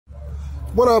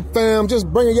What up, fam? Just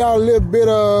bringing y'all a little bit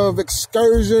of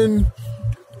excursion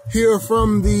here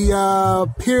from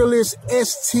the Peerless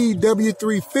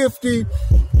STW350.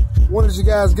 Wanted you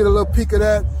guys to get a little peek of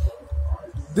that.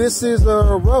 This is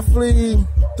roughly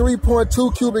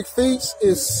 3.2 cubic feet.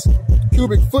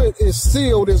 Cubic foot is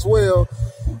sealed as well.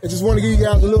 I just want to give you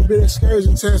guys a little bit of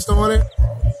excursion test on it.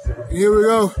 Here we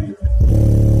go.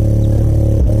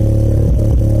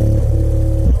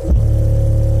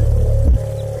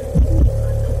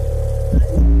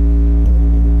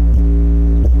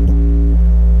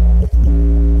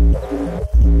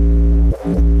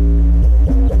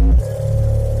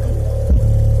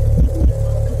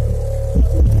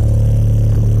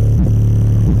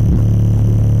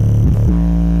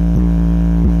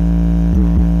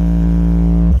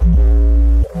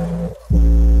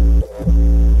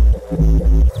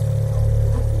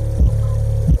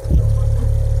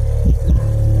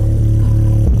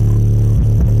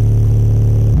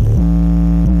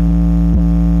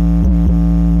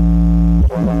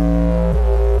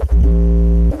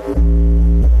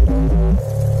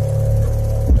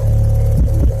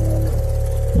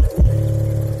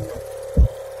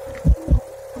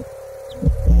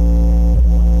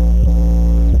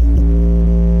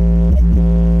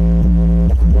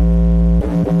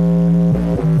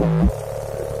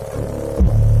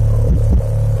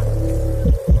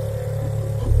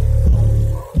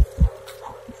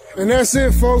 And that's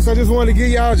it, folks. I just wanted to give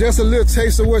y'all just a little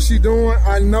taste of what she's doing.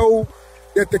 I know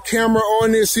that the camera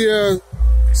on this here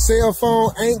cell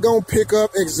phone ain't gonna pick up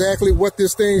exactly what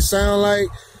this thing sound like.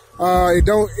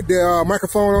 The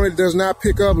microphone on it does not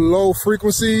pick up low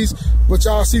frequencies, but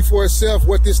y'all see for itself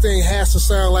what this thing has to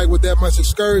sound like with that much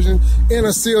excursion in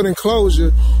a sealed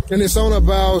enclosure. And it's on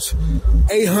about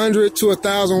 800 to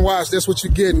 1,000 watts. That's what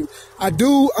you're getting.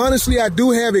 Honestly, I do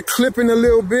have it clipping a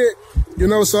little bit, you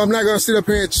know, so I'm not gonna sit up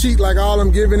here and cheat like all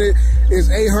I'm giving it is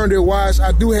 800 watts.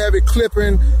 I do have it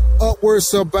clipping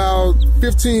upwards of about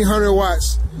 1,500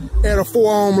 watts at a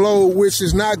 4-ohm load, which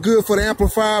is not good for the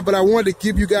amplifier, but I wanted to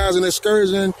give you guys an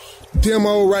excursion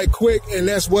demo right quick, and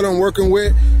that's what I'm working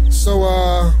with. So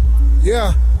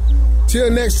yeah,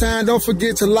 till next time, don't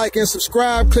forget to like and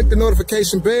subscribe, click the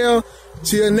notification bell.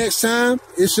 Till next time,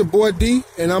 it's your boy D,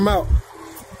 and I'm out.